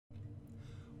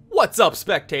What's up,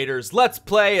 spectators? Let's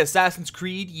play Assassin's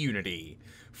Creed Unity.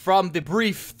 From the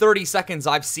brief 30 seconds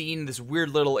I've seen, this weird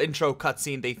little intro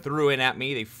cutscene they threw in at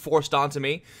me, they forced onto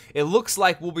me, it looks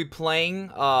like we'll be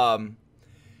playing,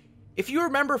 if you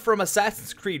remember from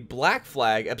Assassin's Creed Black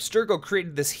Flag, Abstergo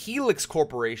created this Helix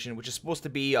corporation, which is supposed to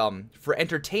be, for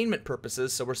entertainment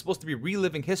purposes, so we're supposed to be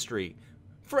reliving history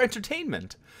for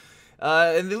entertainment.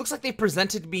 And it looks like they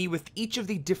presented me with each of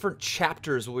the different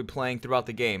chapters we'll be playing throughout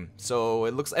the game. So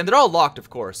it looks, and they're all locked, of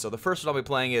course. So the first one I'll be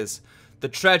playing is The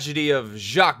Tragedy of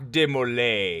Jacques de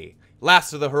Molay,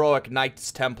 last of the heroic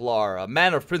Knights Templar, a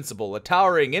man of principle, a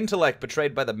towering intellect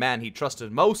betrayed by the man he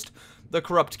trusted most, the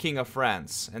corrupt King of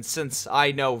France. And since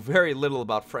I know very little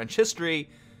about French history,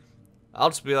 I'll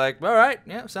just be like, alright,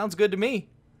 yeah, sounds good to me.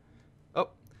 Oh,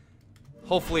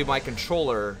 hopefully my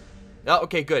controller... Oh,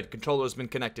 okay, good. Controller's been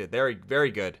connected. Very,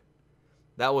 very good.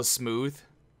 That was smooth.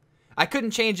 I couldn't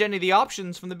change any of the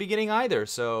options from the beginning either,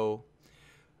 so...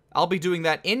 I'll be doing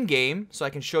that in-game, so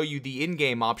I can show you the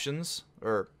in-game options,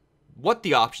 or what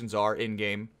the options are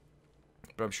in-game.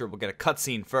 But I'm sure we'll get a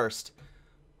cutscene first.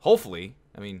 Hopefully.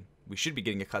 I mean, we should be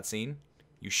getting a cutscene.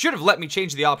 You should have let me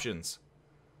change the options.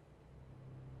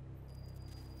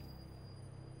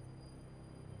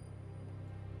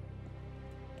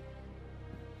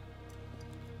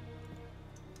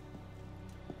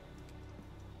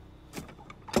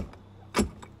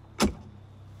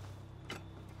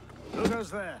 Who's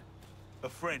there? A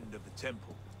friend of the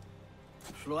temple.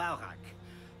 Fluarak.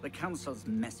 The Council's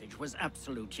message was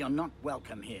absolute. You're not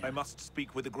welcome here. I must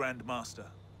speak with the Grand Master.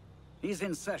 He's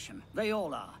in session. They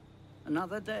all are.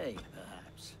 Another day,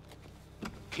 perhaps.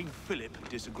 King Philip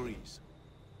disagrees.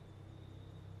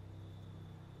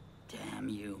 Damn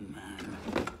you, man.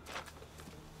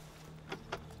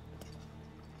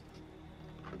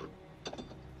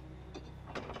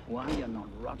 Why you're not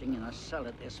rotting in a cell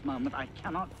at this moment, I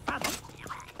cannot fathom.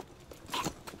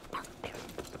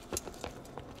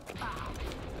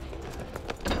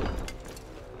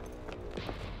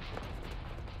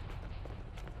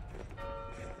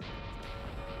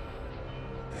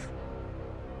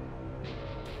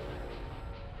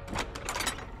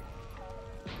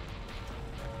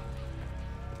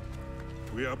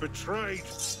 We are betrayed.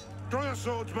 Draw your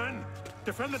swords, men.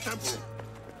 Defend the temple.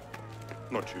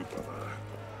 Not you, brother.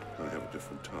 I have a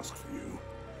different task for you.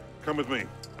 Come with me.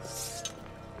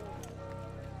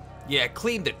 Yeah,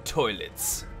 clean the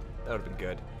toilets. That would have been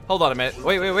good. Hold on a minute.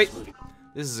 Wait.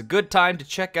 This is a good time to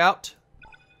check out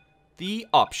the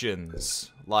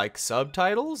options. Like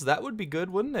subtitles? That would be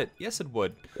good, wouldn't it? Yes, it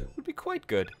would. It would be quite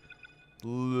good.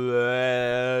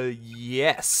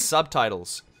 Yes,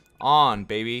 subtitles. On,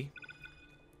 baby.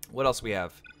 What else we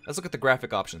have? Let's look at the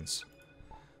graphic options.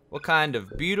 What kind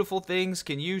of beautiful things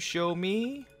can you show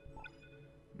me?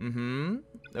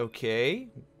 Okay.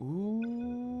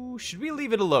 Ooh, should we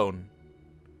leave it alone?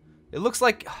 It looks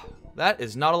like that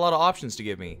is not a lot of options to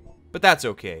give me, but that's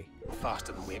okay.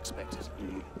 Faster than we expected.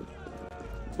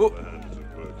 Whoa.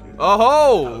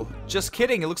 Oh, just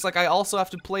kidding. It looks like I also have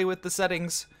to play with the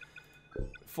settings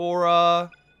for,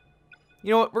 you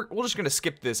know what? We're just gonna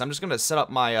skip this. I'm just gonna set up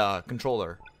my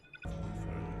controller.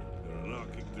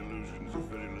 Anarchic delusions as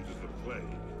virulent as the plague,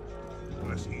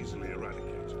 less easily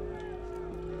eradicated.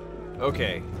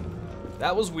 Okay,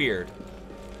 that was weird.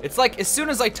 It's like as soon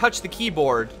as I touched the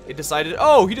keyboard, it decided,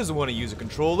 oh, he doesn't want to use a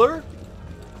controller.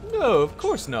 No, of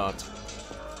course not.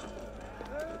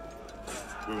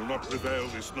 We will not prevail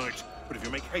this night, but if you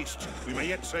make haste, we may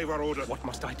yet save our order. What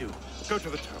must I do? Go to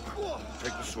the tower.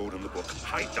 Take the sword and the book.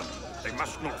 Hide them. They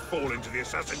must not fall into the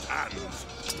assassin's hands.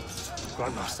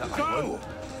 Grandmaster, I Go!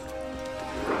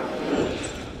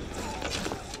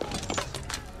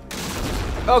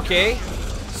 will. Okay,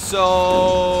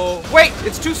 so... Wait,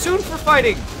 it's too soon for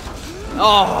fighting!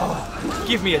 Oh,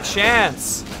 give me a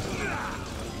chance!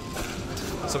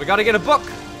 So we gotta get a book.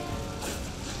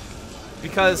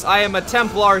 Because I am a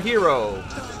Templar hero.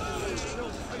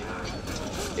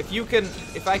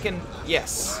 If I can,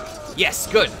 yes. Yes,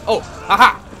 good. Oh,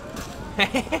 haha!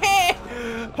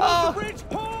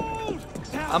 Oh,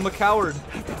 I'm a coward.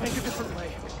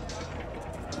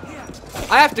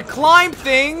 I have to climb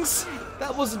things!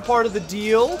 That wasn't part of the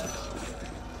deal.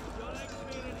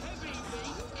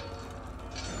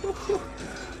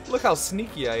 Look how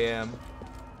sneaky I am.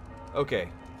 Okay.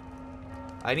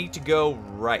 I need to go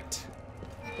right.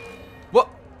 What?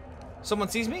 Someone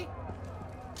sees me?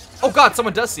 Oh god,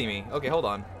 someone does see me. Okay, hold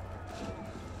on.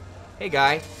 Hey,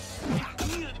 guy.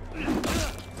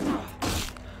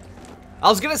 I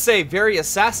was gonna say very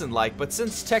assassin-like, but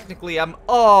since technically I'm...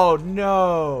 Oh,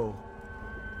 no.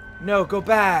 No, go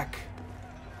back.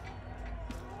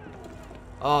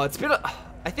 Oh, it's been a...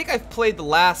 I think I've played the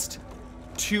last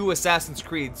 2 Assassin's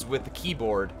Creeds with the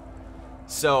keyboard.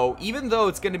 So even though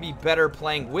it's going to be better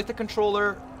playing with a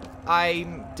controller,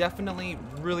 I'm definitely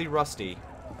really rusty.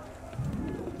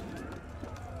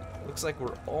 Looks like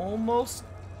we're almost...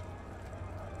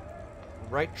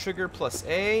 Right trigger plus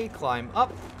A, climb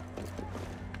up.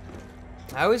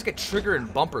 I always get trigger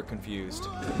and bumper confused.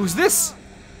 Who's this?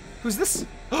 Who's this?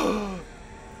 Are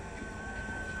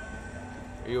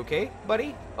you okay,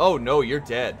 buddy? Oh no, you're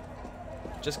dead.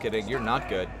 Just kidding, you're not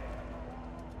good.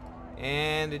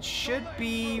 And it should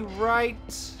be right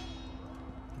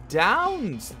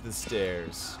down the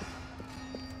stairs.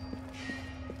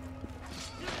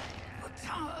 The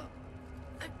tower.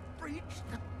 They breached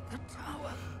the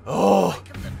tower. Oh,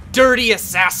 dirty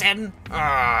assassin! Oh,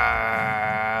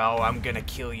 I'm gonna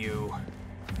kill you.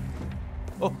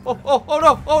 Oh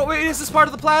no! Oh wait, is this part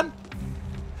of the plan?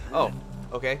 Oh,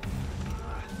 okay.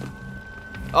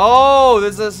 Oh,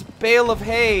 there's this bale of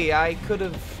hay. I could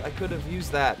have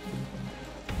used that.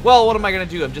 Well, what am I gonna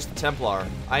do? I'm just a Templar.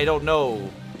 I don't know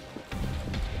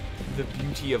the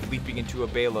beauty of leaping into a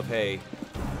bale of hay.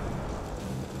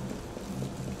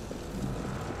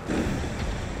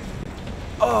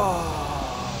 Oh.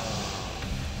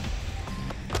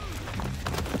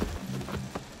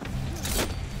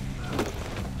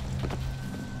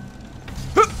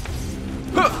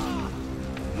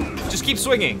 Just keep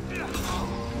swinging.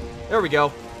 There we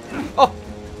go. Oh.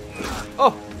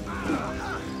 Oh.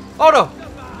 Oh no.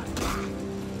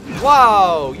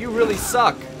 Wow, you really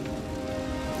suck.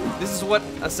 This is what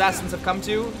assassins have come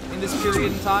to in this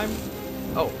period in time.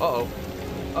 Oh, uh-oh.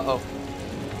 Uh-oh.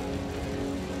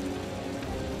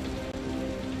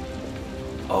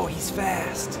 Oh, he's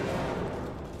fast.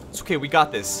 It's okay, we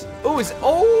got this. Oh,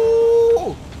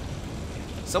 oh!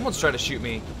 Someone's trying to shoot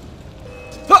me.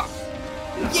 Huh!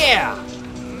 Yeah!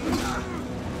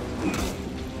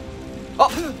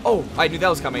 Oh, oh, I knew that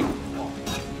was coming.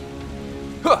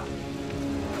 Huh!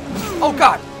 Oh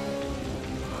god!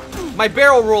 My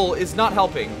barrel roll is not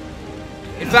helping.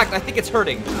 In fact, I think it's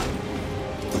hurting.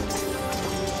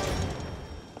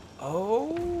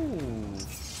 Oh.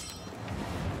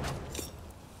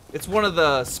 It's one of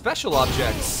the special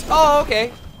objects. Oh,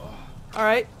 okay.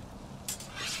 Alright.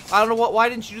 I don't know why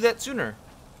didn't you do that sooner?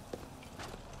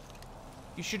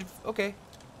 You should have, okay.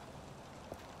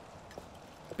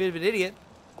 Bit of an idiot.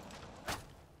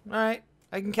 Alright.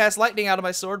 I can cast lightning out of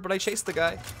my sword, but I chased the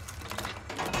guy.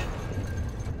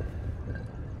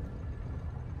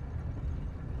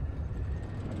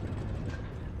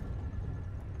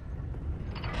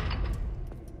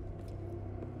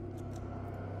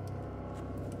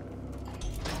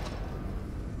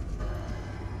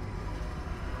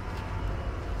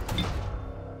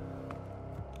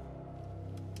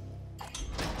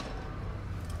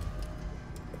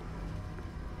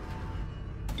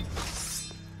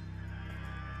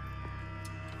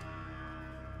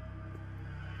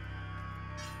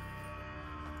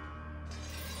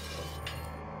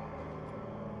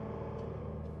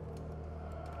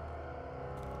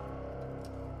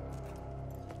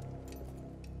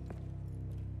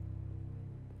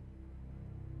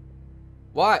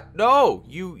 What? No!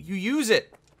 You use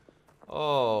it!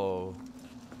 Oh.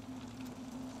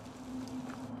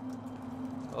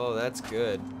 Oh, that's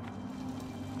good.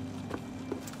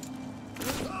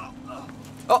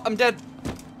 Oh, I'm dead!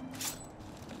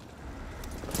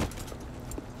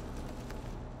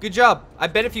 Good job. I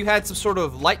bet if you had some sort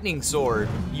of lightning sword,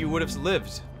 you would have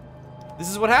lived.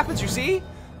 This is what happens, you see?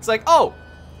 It's like, oh!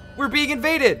 We're being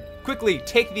invaded! Quickly,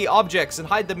 take the objects and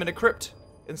hide them in a crypt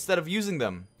instead of using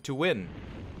them to win.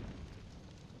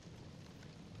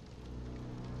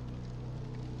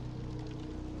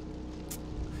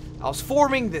 I was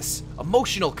forming this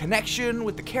emotional connection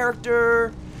with the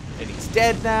character, and he's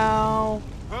dead now.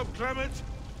 Pope Clement,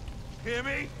 hear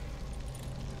me?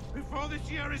 Before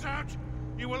this year is out,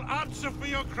 you will answer for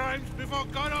your crimes before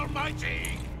God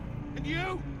Almighty. And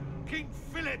you, King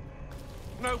Philip,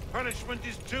 no punishment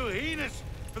is too heinous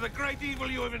for the great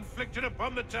evil you have inflicted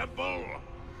upon the temple.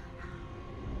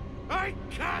 I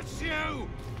curse you!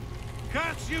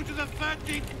 Curse you to the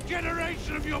 13th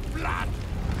generation of your blood!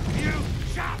 You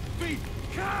shall be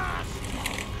cursed!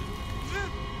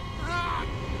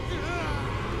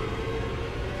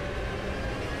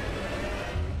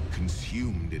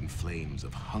 Consumed in flames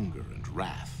of hunger and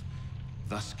wrath,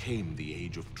 thus came the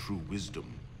age of true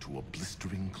wisdom to a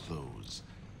blistering close.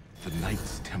 The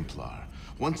Knights Templar,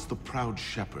 once the proud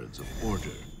shepherds of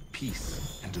order,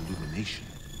 peace, and illumination,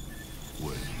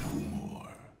 were no more.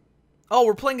 Oh,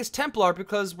 we're playing as Templar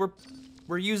because we're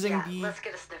using the... let's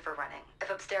get a sniffer running. If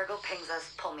Abstergo pings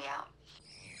us, pull me out.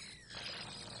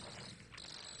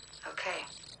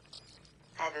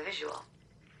 type of visual.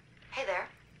 Hey there.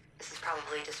 This is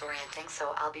probably disorienting,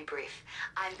 so I'll be brief.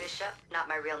 I'm Bishop, not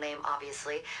my real name,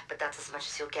 obviously, but that's as much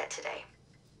as you'll get today.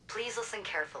 Please listen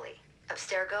carefully.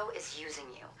 Abstergo is using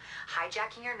you,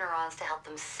 hijacking your neurons to help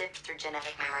them sift through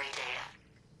genetic memory data.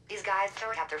 These guys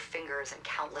have their fingers in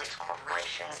countless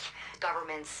corporations,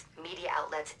 governments, media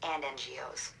outlets, and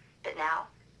NGOs. But now,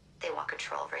 they want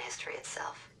control over history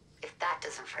itself. If that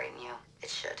doesn't frame you, it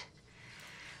should.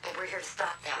 But we're here to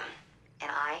stop them,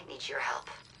 and I need your help.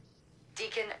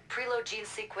 Deacon, preload gene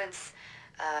sequence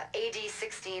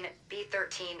AD16,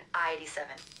 B13, I87.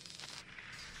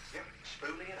 Yep,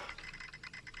 spooling it up.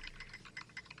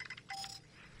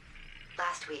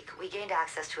 Last week, we gained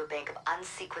access to a bank of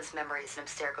unsequenced memories in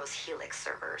Abstergo's Helix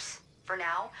servers. For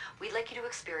now, we'd like you to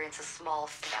experience a small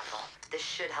sample. This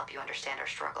should help you understand our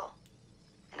struggle.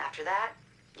 And after that,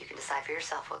 you can decide for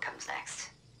yourself what comes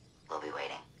next. We'll be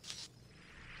waiting.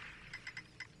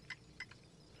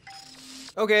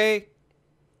 Okay.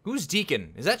 Who's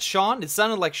Deacon? Is that Sean? It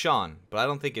sounded like Sean, but I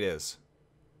don't think it is.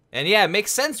 And yeah, it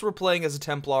makes sense we're playing as a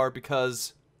Templar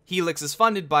because Helix is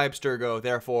funded by Abstergo,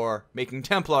 therefore making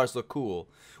Templars look cool.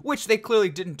 Which they clearly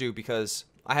didn't do because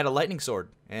I had a lightning sword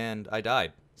and I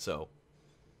died, so.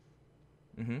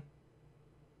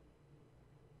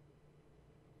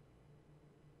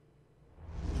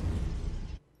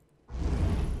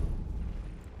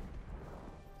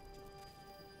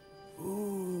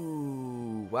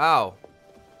 Ooh, wow.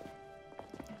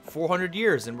 400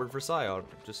 years in Versailles. I'll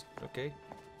just, okay.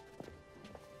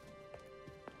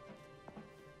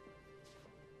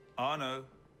 Arno.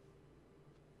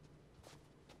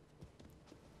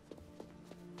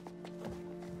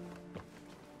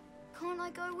 Can't I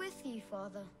go with you,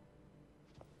 Father?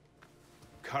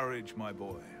 Courage, my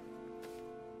boy.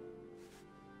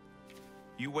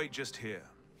 You wait just here.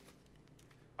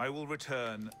 I will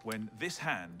return when this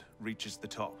hand reaches the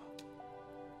top.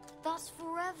 That's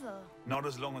forever. Not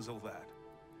as long as all that.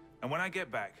 And when I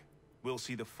get back, we'll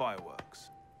see the fireworks.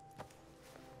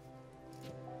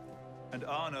 And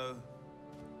Arno,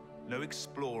 no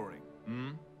exploring,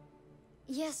 hmm?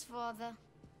 Yes, Father.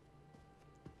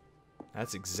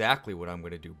 That's exactly what I'm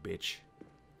gonna do, bitch.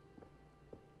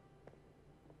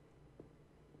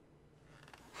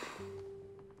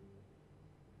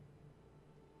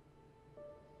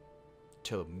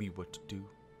 Tell me what to do.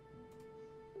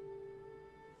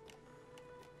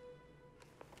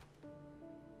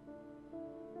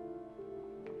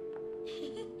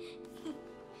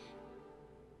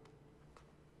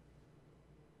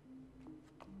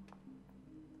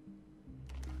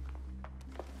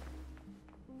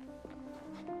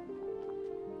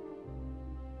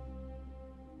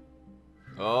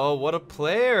 Oh, what a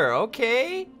player.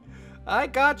 Okay. I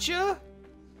gotcha.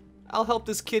 I'll help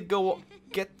this kid go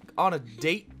get on a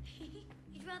date.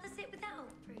 You'd rather sit without,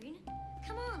 Prune?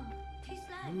 Come on, too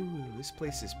slow. Ooh, this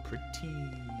place is pretty.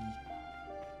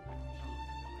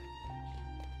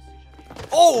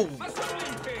 Oh!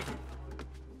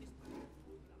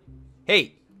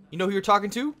 Hey, you know who you're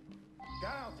talking to?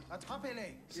 Down, at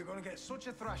happily. You're gonna get such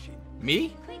a thrashing. Me?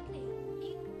 Quickly.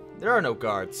 There are no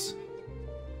guards.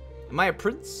 Am I a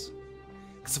prince?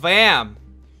 Because if I am,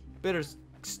 better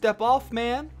step off,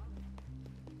 man.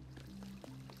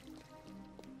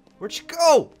 Where'd you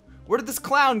go? Where did this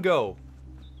clown go?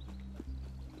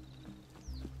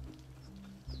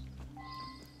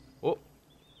 Oh.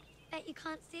 Bet you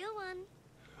can't steal one.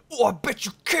 Oh, I bet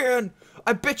you can.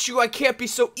 I bet you I can't be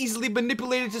so easily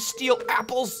manipulated to steal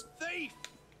apples. Thief!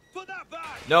 Put that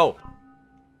back! No.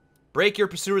 Break your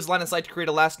pursuer's line of sight to create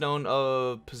a last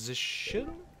known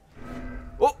position.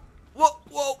 Whoa, whoa,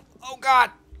 whoa. Oh, God.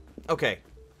 Okay.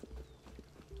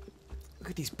 Look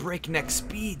at these breakneck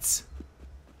speeds.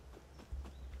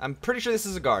 I'm pretty sure this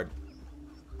is a guard.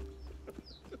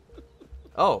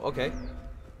 Oh, okay.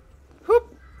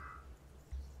 Whoop.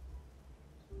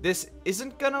 This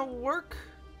isn't gonna work?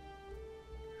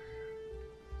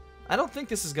 I don't think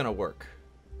this is gonna work.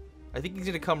 I think he's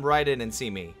gonna come right in and see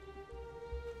me.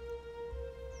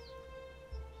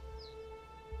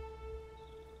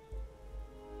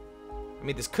 I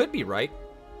mean, this could be right.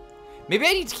 Maybe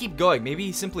I need to keep going. Maybe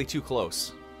he's simply too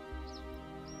close.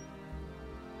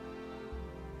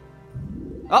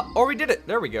 Oh, or we did it.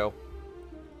 There we go.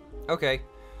 Okay.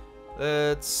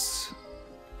 Let's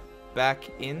back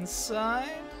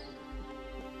inside.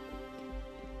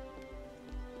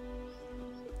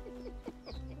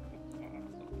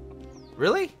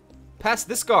 Really? Past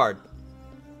this guard.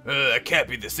 That can't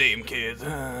be the same kid.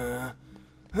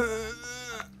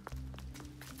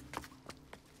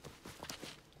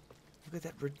 Look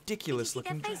at that ridiculous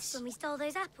looking Did you see their face dress. when we stole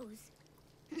those apples?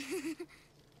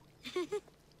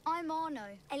 I I'm Arno.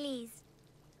 Elise.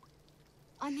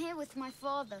 I'm here with my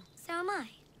father. So am I.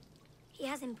 He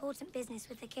has important business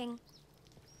with the king.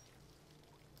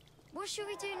 What should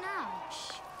we do now?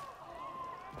 Shh.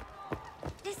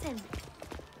 Listen.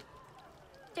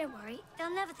 Don't worry,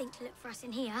 they'll never think to look for us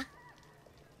in here.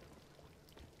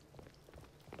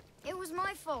 It was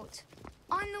my fault.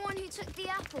 I'm the one who took the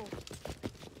apple.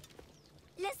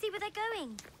 Let's see where they're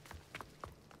going.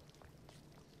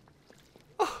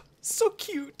 Oh, so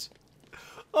cute.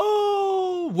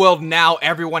 Oh, well, now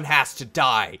everyone has to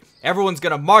die. Everyone's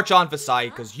gonna march on Versailles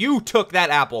because you took that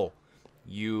apple.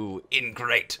 You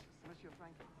ingrate.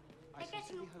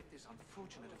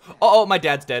 Oh, my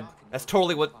dad's dead. That's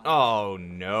totally what... Oh,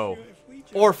 no.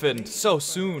 Orphaned so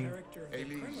soon.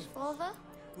 Elise. Father?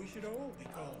 We should all be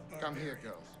called. Come here,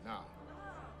 girls, now.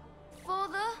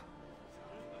 Father?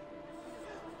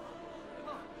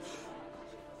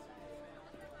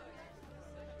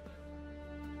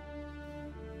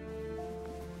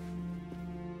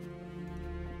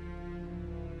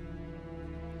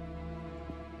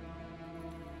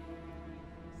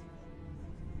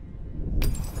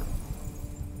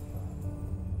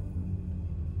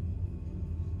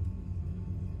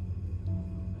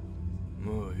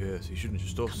 Oh, yes, he shouldn't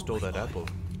have just stole that apple.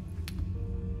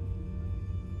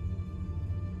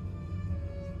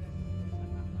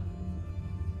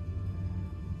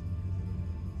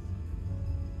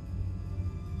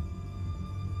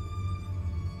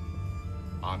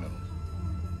 Arno.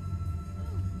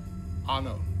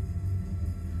 Arno.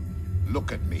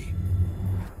 Look at me.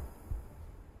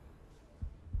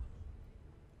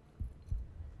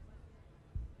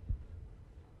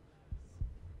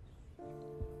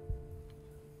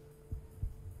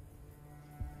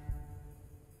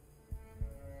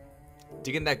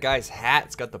 Digging that guy's hat.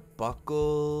 It's got the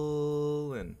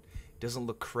buckle and doesn't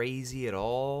look crazy at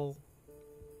all.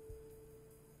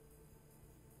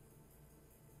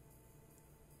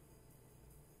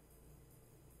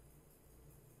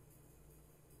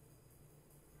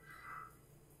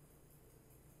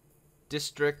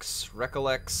 Districts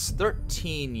recollects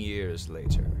 13 years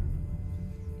later.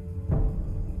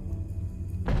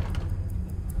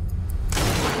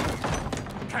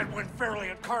 Can't win fairly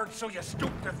at cards, so you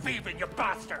stoop to thieving, you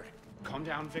bastard! Calm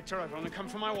down, Victor. I've only come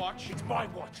for my watch. It's my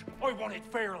watch. I want it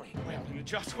fairly. Well, in a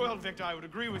just world, Victor, I would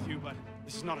agree with you, but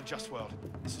this is not a just world.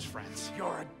 This is France.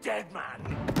 You're a dead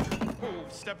man. Oh,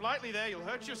 step lightly there. You'll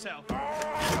hurt yourself.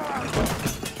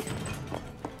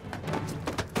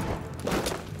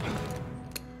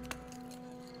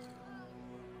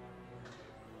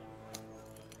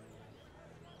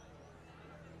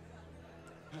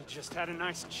 I just had a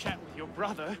nice chat with your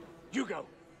brother. You go.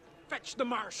 Fetch the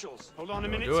marshals. Hold on a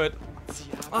minute. Do it.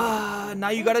 Now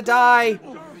you gotta die.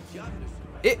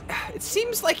 It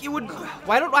seems like it would...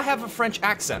 Why don't I have a French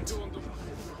accent?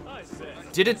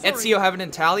 Didn't Ezio have an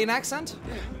Italian accent?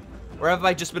 Or have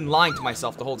I just been lying to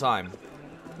myself the whole time?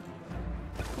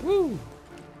 Woo.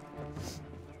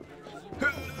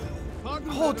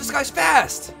 Oh, this guy's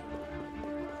fast.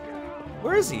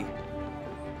 Where is he?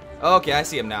 Okay, I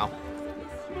see him now.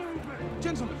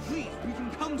 Gentlemen, please, we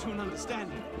can come to an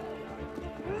understanding.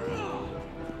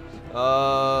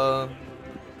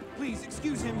 Please,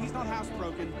 excuse him, he's not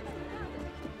housebroken.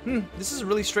 This is a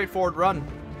really straightforward run.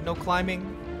 No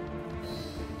climbing.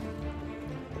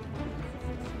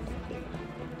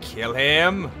 Kill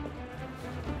him.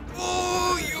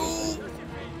 Oh, you.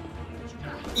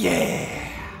 Yeah.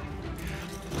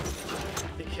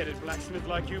 Thick-headed blacksmith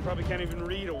like you probably can't even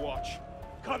read or watch.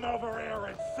 Come over here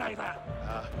and say that.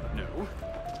 No.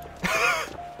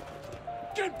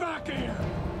 Get back here.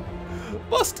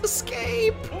 Must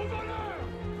escape.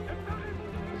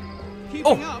 Keeping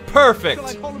Oh, up, perfect. shall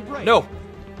I call a break? No.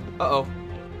 Uh-oh.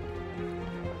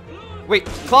 Wait,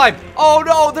 climb. Oh,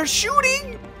 no, they're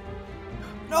shooting.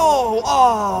 No.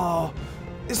 Oh.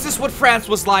 Is this what France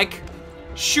was like?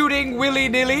 Shooting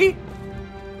willy-nilly?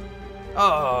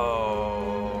 Oh.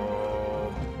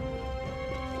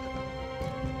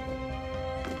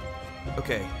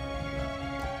 Okay.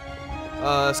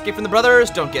 Escape from the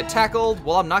brothers. Don't get tackled.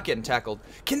 Well, I'm not getting tackled.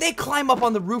 Can they climb up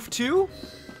on the roof too?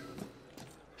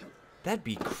 That'd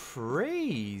be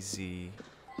crazy.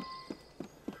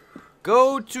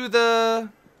 Go to the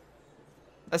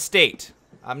estate.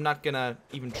 I'm not gonna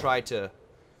even try to...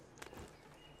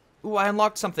 Ooh, I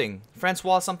unlocked something.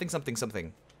 Francois something, something,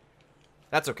 something.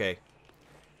 That's okay.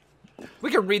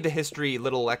 We can read the history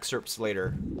little excerpts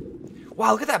later.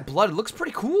 Wow, look at that blood. It looks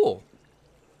pretty cool.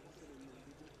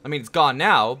 I mean, it's gone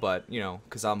now, but, you know,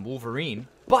 because I'm Wolverine.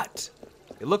 But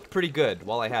it looked pretty good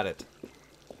while I had it.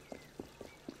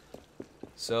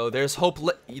 So there's hope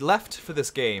left for this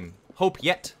game. Hope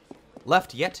yet.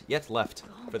 Left, yet left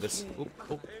for this. Oh,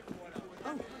 oh.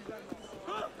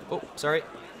 Oh, sorry.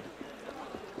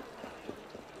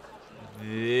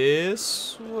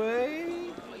 This way?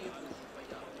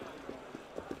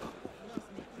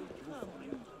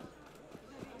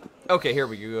 Okay, here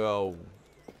we go.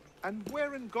 And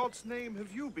where in God's name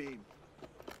have you been?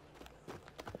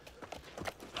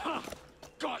 Ha!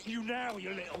 Got you now, you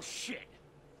little shit!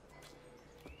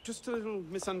 Just a little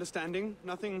misunderstanding.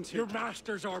 Nothing to... Your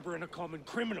master's harboring a common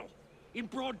criminal. In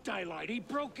broad daylight, he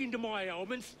broke into my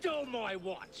home and stole my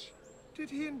watch. Did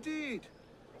he indeed?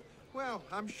 Well,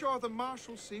 I'm sure the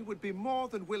Marshalsea would be more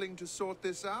than willing to sort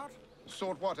this out.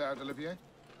 Sort what out, Olivier?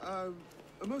 A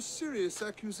most serious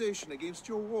accusation against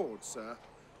your ward, sir.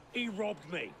 He robbed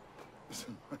me.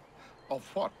 Of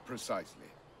what, precisely?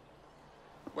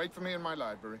 Wait for me in my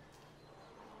library.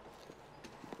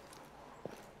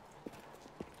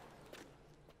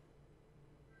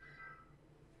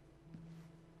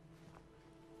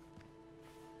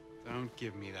 Don't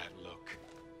give me that look.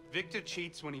 Victor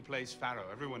cheats when he plays Pharaoh.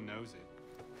 Everyone knows it.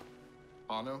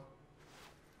 Arno?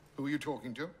 Who are you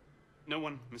talking to? No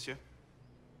one, monsieur.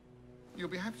 You'll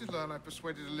be happy to learn I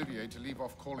persuaded Olivier to leave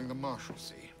off calling the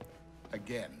Marshalsea.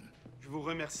 Again. Je vous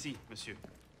remercie, monsieur.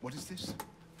 What is this?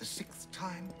 The 6th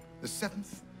time? The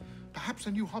 7th? Perhaps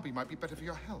a new hobby might be better for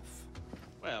your health.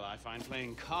 Well, I find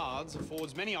playing cards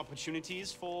affords many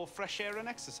opportunities for fresh air and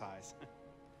exercise.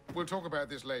 We'll talk about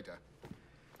this later.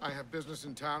 I have business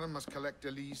in town and must collect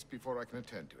Elise before I can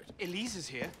attend to it. Elise is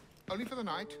here. Only for the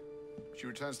night. She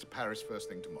returns to Paris first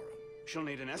thing tomorrow. She'll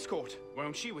need an escort,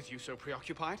 won't she, with you so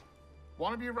preoccupied?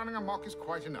 One of you running amok is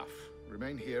quite enough.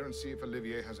 Remain here and see if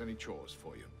Olivier has any chores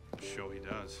for you. Sure he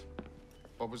does.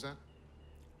 What was that?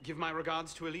 Give my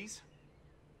regards to Elise.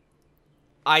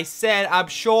 I said I'm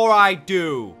sure I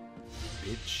do.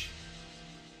 Bitch.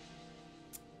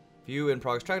 View in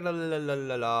progress track. La, la, la,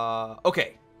 la, la.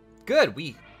 Okay. Good.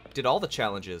 We did all the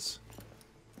challenges.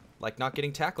 Like not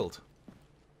getting tackled.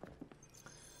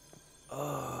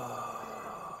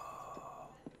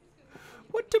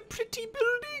 What a pretty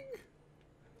building.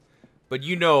 But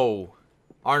you know,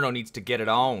 Arno needs to get it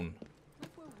on.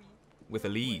 With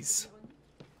Elise.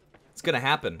 It's gonna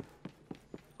happen.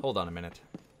 Hold on a minute.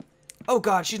 Oh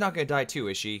god, she's not gonna die too,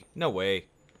 is she? No way.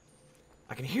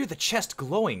 I can hear the chest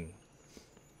glowing.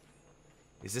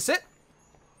 Is this it?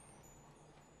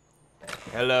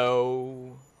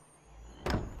 Hello?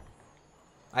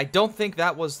 I don't think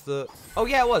that was the... Oh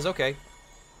yeah, it was, okay.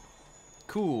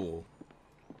 Cool.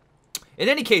 In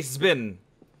any case, it's been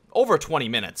over 20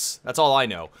 minutes. That's all I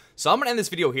know. So I'm gonna end this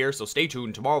video here, so stay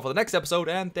tuned tomorrow for the next episode,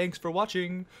 and thanks for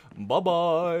watching.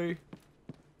 Bye-bye.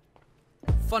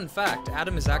 Fun fact,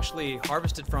 Adam is actually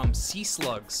harvested from sea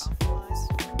slugs.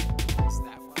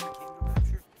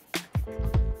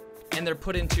 And they're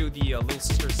put into the little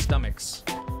sister's stomachs.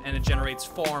 And it generates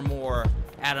far more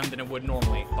Adam than it would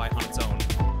normally on its own.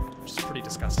 Which is pretty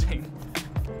disgusting.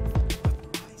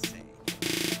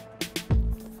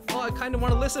 Oh, I kind of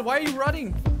want to listen. Why are you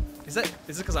running? Is it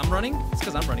because I'm running? It's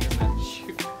because I'm running, isn't it?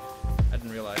 Shoot. I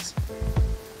didn't realize.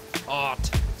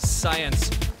 Art, science,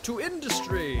 to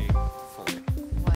industry.